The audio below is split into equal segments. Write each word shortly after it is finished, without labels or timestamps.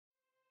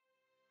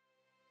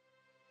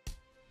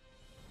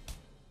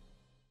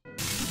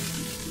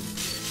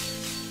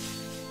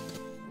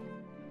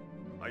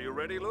you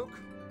ready, Luke?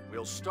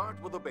 We'll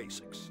start with the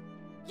basics.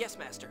 Yes,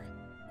 Master.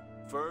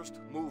 First,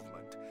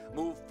 movement.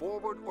 Move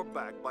forward or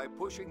back by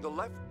pushing the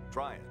left.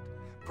 Try it.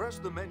 Press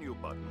the menu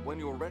button when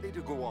you're ready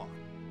to go on.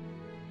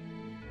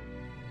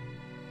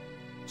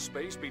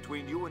 Space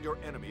between you and your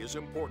enemy is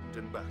important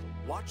in battle.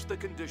 Watch the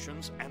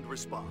conditions and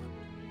respond.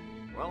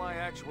 Well, I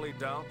actually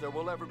doubt there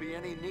will ever be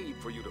any need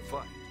for you to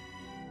fight.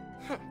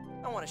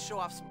 I want to show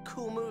off some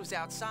cool moves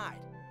outside.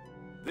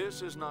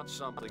 This is not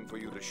something for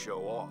you to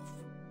show off.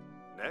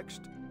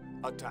 Next,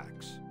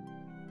 attacks.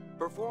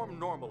 Perform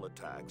normal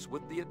attacks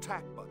with the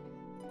attack button.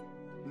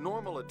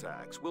 Normal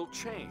attacks will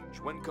change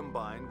when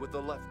combined with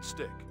the left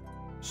stick.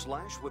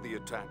 Slash with the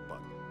attack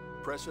button.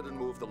 Press it and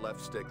move the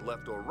left stick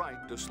left or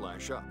right to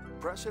slash up.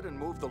 Press it and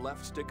move the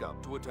left stick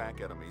up to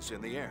attack enemies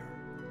in the air.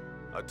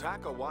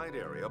 Attack a wide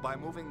area by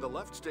moving the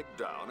left stick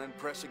down and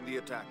pressing the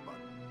attack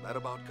button. That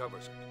about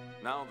covers it.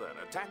 Now then,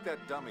 attack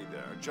that dummy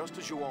there, just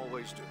as you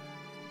always do.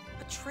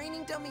 A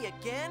training dummy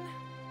again?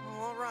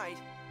 Oh, all right.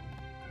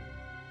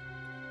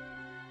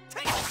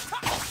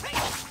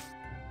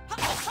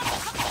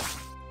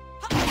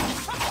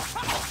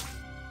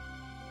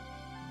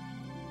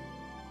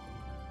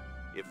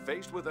 If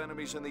faced with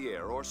enemies in the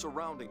air or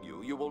surrounding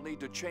you, you will need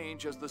to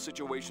change as the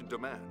situation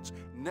demands.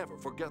 Never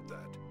forget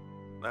that.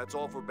 That's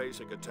all for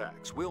basic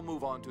attacks. We'll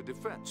move on to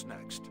defense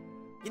next.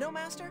 You know,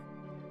 Master?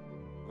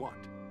 What?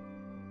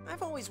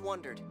 I've always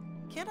wondered,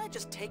 can't I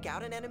just take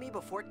out an enemy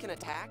before it can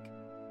attack?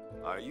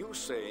 Are you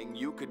saying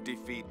you could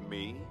defeat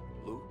me,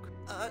 Luke?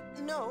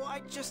 No,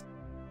 I just...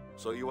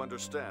 So you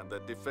understand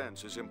that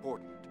defense is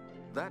important.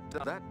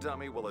 That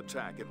dummy will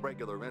attack at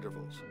regular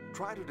intervals.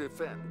 Try to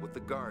defend with the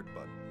guard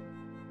button.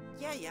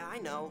 Yeah, I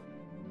know.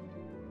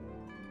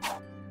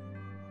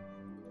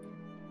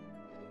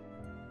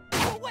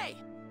 Go away!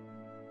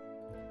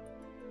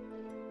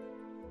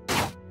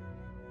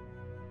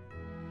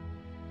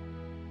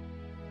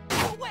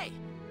 Go away!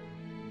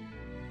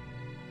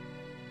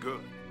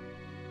 Good.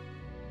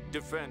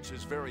 Defense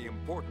is very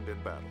important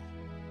in battle.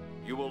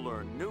 You will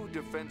learn new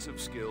defensive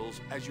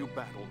skills as you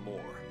battle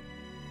more.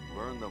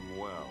 Learn them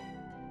well.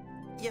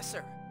 Yes,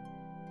 sir.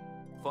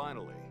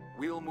 Finally,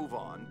 we'll move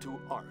on to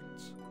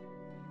arts.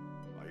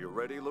 Are you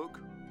ready, Luke?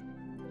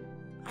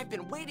 I've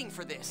been waiting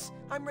for this.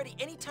 I'm ready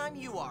anytime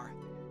you are.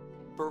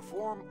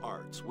 Perform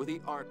arts with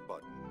the art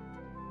button.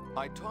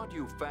 I taught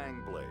you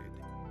Fang Blade.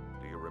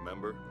 Do you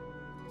remember?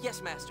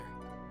 Yes, Master.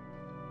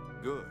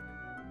 Good.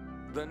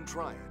 Then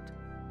try it.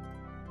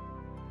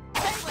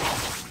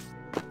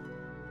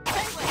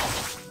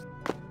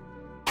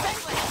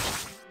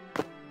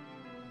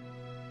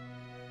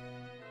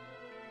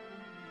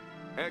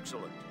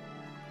 Excellent.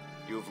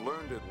 You've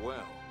learned it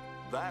well.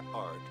 That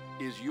art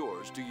is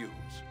yours to use.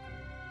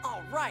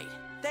 All right.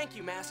 Thank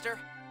you, Master.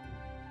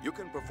 You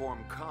can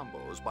perform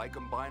combos by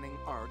combining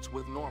arts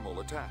with normal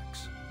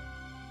attacks.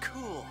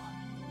 Cool.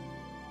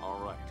 All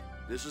right.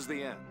 This is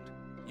the end.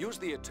 Use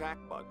the attack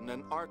button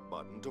and art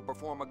button to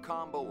perform a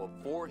combo of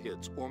 4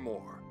 hits or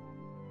more.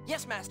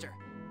 Yes, Master.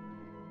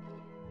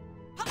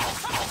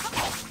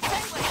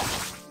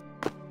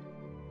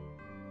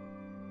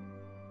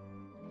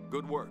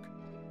 Good work.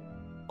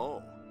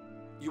 Oh,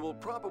 you will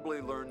probably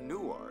learn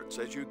new arts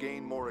as you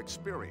gain more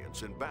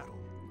experience in battle.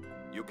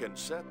 You can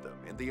set them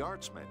in the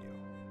arts menu.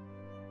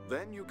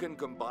 Then you can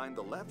combine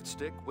the left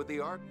stick with the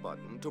art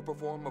button to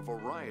perform a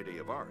variety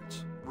of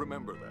arts.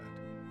 Remember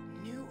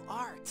that. New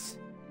arts.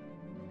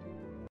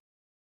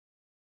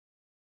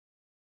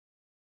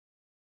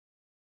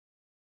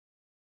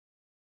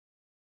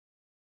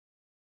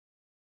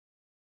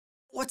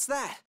 What's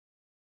that?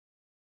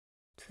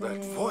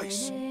 That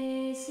voice.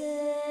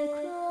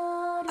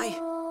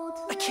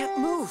 I can't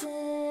move.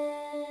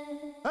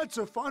 That's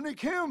a phonic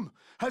hymn.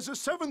 Has a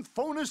 7th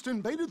phonist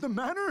invaded the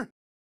manor?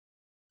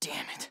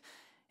 Damn it.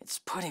 It's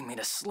putting me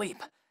to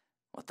sleep.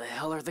 What the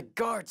hell are the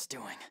guards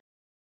doing?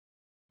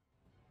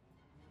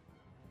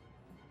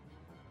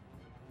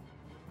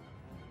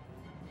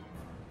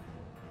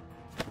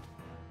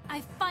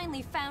 I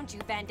finally found you,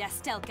 Van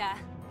Dastelka.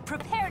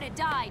 Prepare to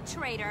die,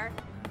 traitor.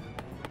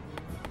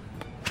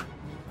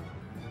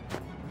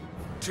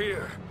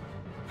 Tyr,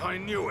 I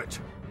knew it.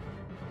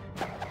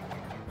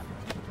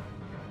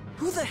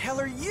 Who the hell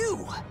are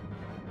you?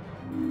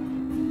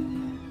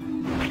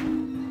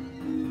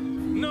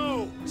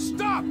 No!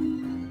 Stop!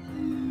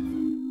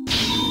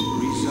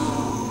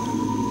 Resolved.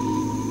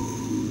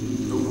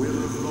 The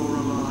will of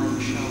Lorelei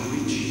shall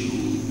reach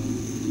you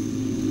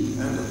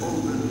and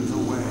open the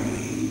way.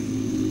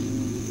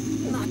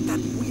 Not that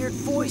weird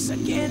voice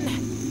again.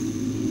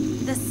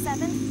 The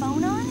 7th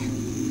phonon?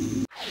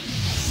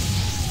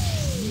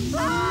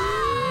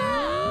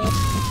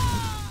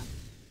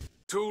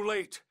 Too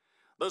late.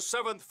 The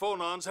 7th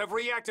phonons have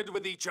reacted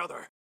with each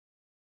other.